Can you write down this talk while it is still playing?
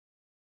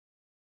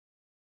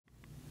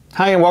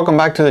Hi and welcome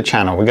back to the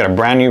channel. We got a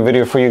brand new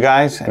video for you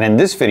guys, and in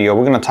this video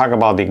we're going to talk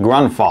about the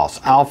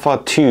Grundfos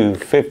Alpha2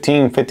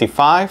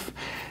 1555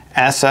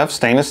 SF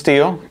stainless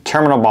steel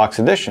terminal box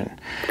edition.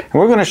 And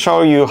we're going to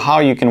show you how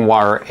you can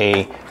wire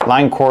a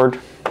line cord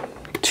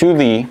to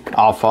the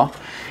Alpha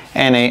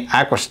and a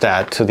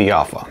Aquastat to the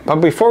Alpha. But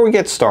before we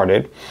get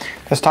started,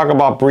 let's talk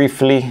about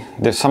briefly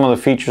some of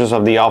the features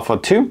of the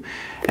Alpha2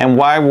 and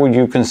why would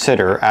you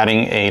consider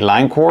adding a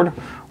line cord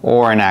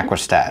or an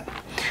Aquastat.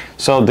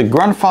 So the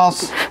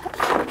Grundfos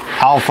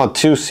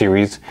Alpha2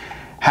 series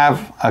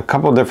have a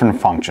couple different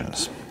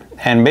functions,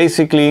 and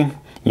basically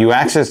you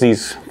access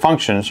these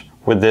functions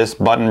with this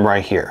button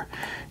right here.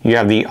 You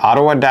have the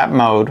auto adapt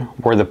mode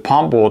where the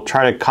pump will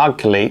try to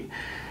calculate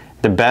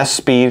the best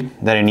speed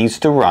that it needs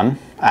to run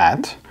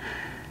at.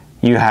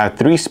 You have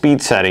 3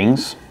 speed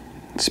settings,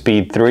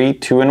 speed 3,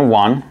 2, and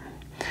 1,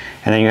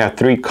 and then you have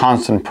 3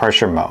 constant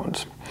pressure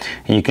modes.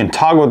 And you can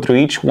toggle through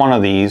each one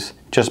of these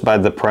just by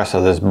the press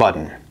of this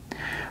button.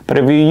 But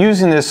if you're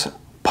using this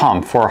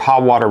pump for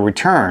hot water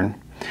return,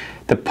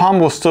 the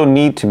pump will still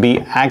need to be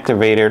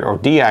activated or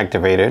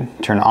deactivated,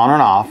 turn on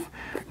and off,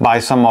 by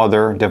some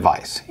other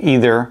device,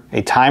 either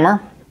a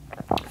timer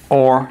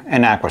or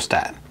an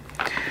Aquastat.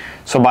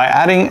 So by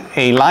adding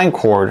a line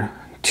cord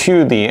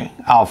to the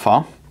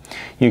Alpha,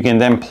 you can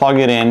then plug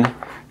it in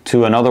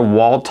to another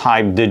wall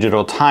type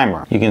digital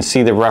timer. You can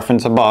see the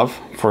reference above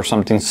for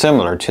something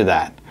similar to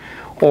that.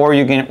 Or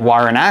you can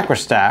wire an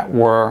Aquastat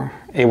where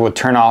it will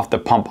turn off the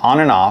pump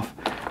on and off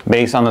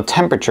based on the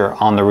temperature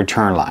on the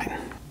return line.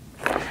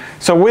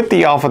 So with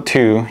the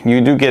Alpha2, you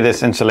do get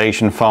this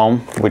insulation foam,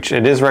 which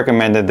it is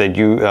recommended that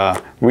you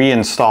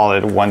reinstall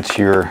it once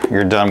you're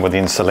done with the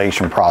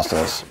installation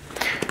process.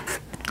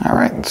 All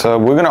right, so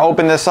we're going to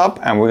open this up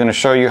and we're going to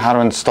show you how to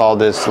install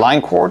this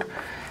line cord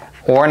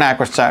or an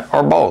Aquastat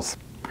or both.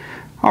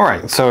 All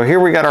right, so here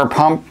we got our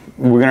pump.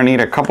 We're going to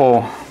need a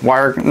couple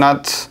wire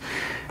nuts,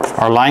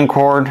 our line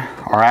cord,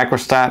 our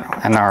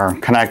Aquastat, and our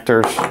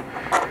connectors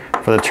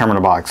for the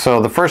terminal box.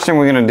 So the first thing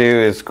we're going to do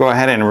is go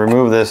ahead and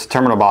remove this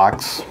terminal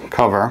box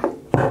cover.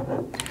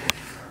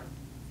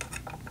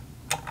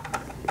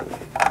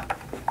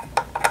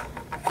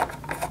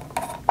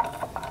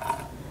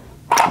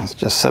 Let's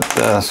just set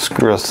the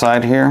screw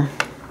aside here.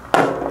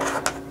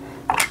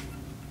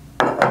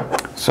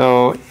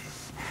 So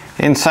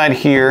inside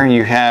here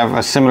you have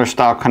a similar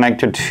style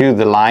connector to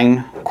the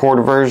line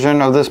cord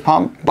version of this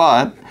pump,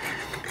 but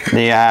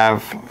they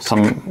have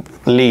some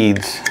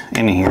leads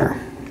in here.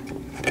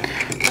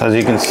 So as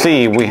you can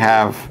see, we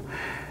have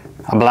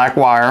a black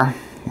wire,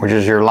 which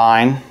is your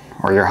line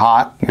or your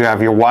hot. You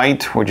have your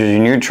white, which is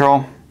your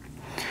neutral,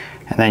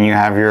 and then you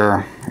have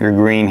your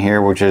green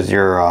here, which is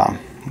your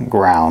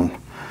ground.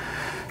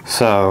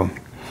 So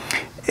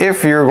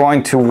if you're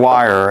going to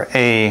wire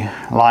a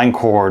line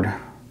cord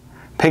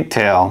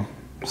pigtail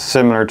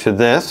similar to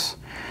this,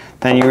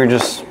 then you would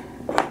just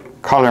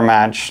color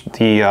match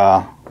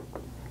the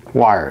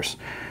wires.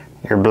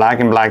 Your black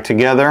and black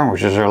together,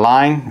 which is your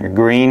line, your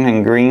green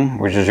and green,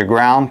 which is your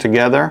ground,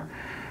 together,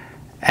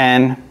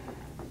 and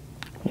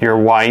your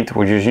white,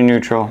 which is your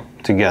neutral,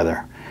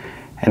 together.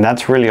 And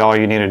that's really all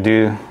you need to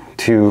do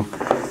to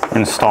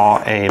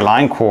install a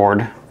line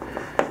cord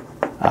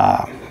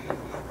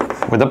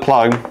with a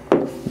plug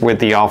with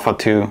the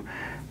Alpha2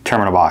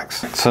 terminal box.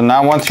 So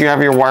now once you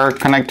have your wire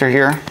connector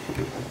here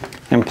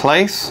in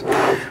place,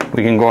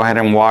 we can go ahead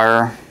and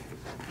wire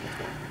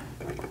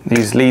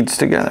these leads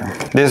together.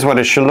 This is what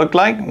it should look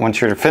like once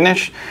you're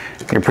finished.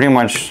 You're pretty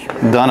much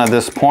done at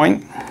this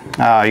point.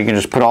 You can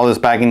just put all this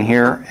back in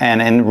here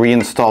and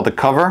reinstall the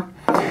cover.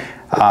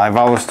 If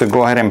I was to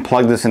go ahead and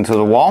plug this into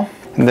the wall,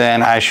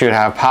 then I should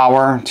have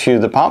power to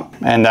the pump,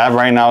 and that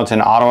right now it's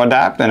an auto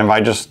adapt, and if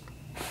I just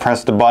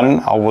press the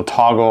button, I will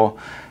toggle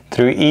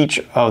through each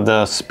of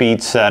the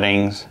speed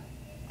settings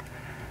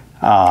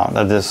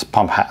that this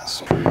pump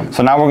has.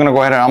 So now we're going to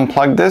go ahead and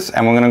unplug this,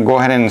 and we're going to go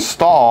ahead and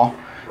install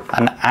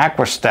an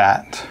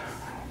Aquastat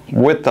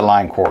with the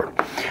line cord.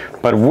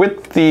 But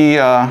with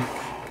the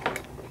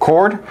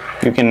cord,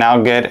 you can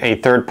now get a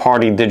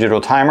third-party digital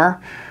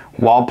timer,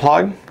 wall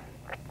plug.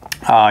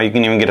 You can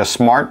even get a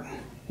smart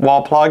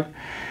wall plug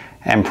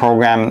and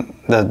program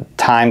the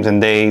times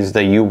and days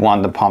that you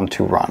want the pump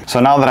to run. So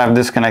now that I've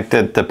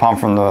disconnected the pump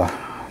from the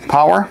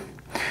power,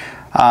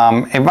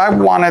 if I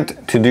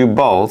wanted to do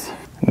both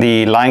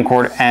the line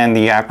cord and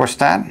the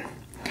Aquastat,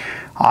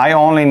 I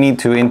only need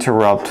to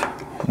interrupt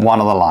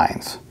one of the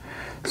lines.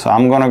 So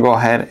I'm going to go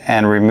ahead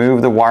and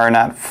remove the wire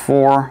nut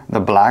for the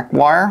black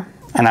wire,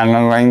 and I'm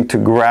going to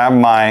grab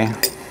my,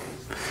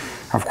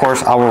 of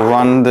course I will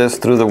run this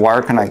through the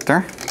wire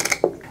connector,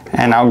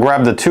 and I'll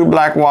grab the 2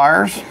 black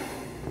wires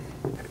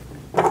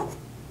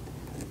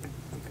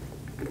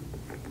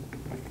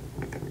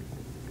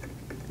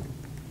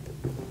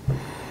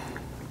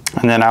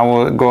and then I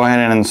will go ahead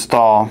and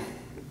install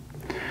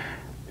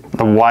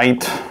the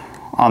white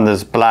on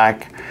this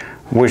black,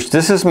 which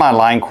this is my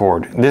line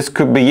cord. This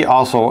could be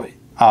also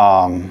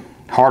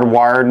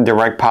hardwired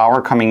direct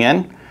power coming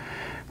in.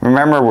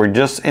 Remember, we're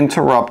just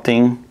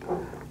interrupting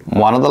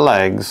one of the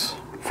legs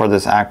for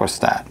this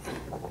Aquastat.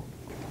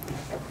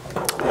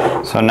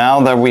 So now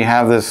that we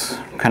have this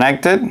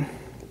connected,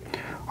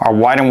 our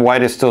white and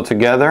white is still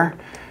together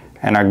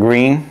and our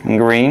green and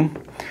green.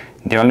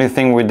 The only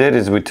thing we did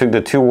is we took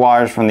the 2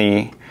 wires from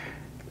the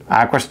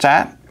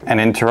Aquastat and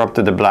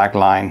interrupted the black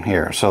line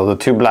here. So the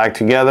 2 black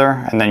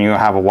together, and then you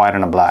have a white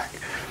and a black.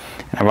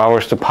 And if I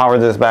was to power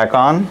this back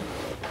on,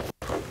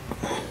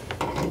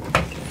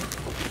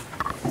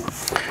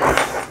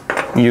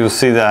 you'll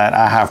see that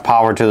I have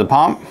power to the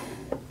pump.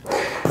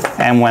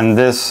 And when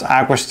this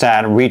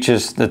Aquastat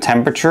reaches the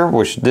temperature,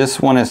 which this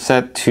one is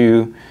set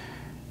to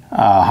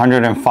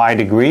 105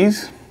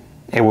 degrees,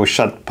 it will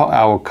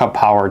cut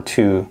power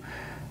to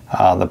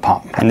the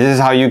pump. And this is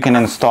how you can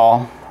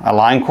install a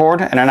line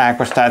cord and an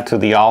Aquastat to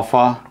the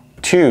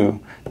Alpha2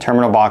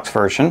 terminal box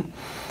version.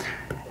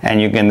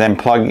 And you can then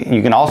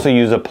you can also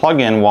use a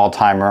plug-in wall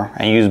timer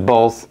and use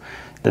both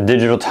the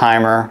digital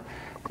timer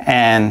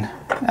and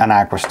an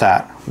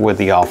Aquastat with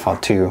the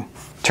Alpha2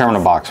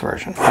 terminal box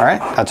version. All right,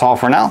 that's all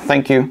for now.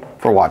 Thank you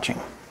for watching.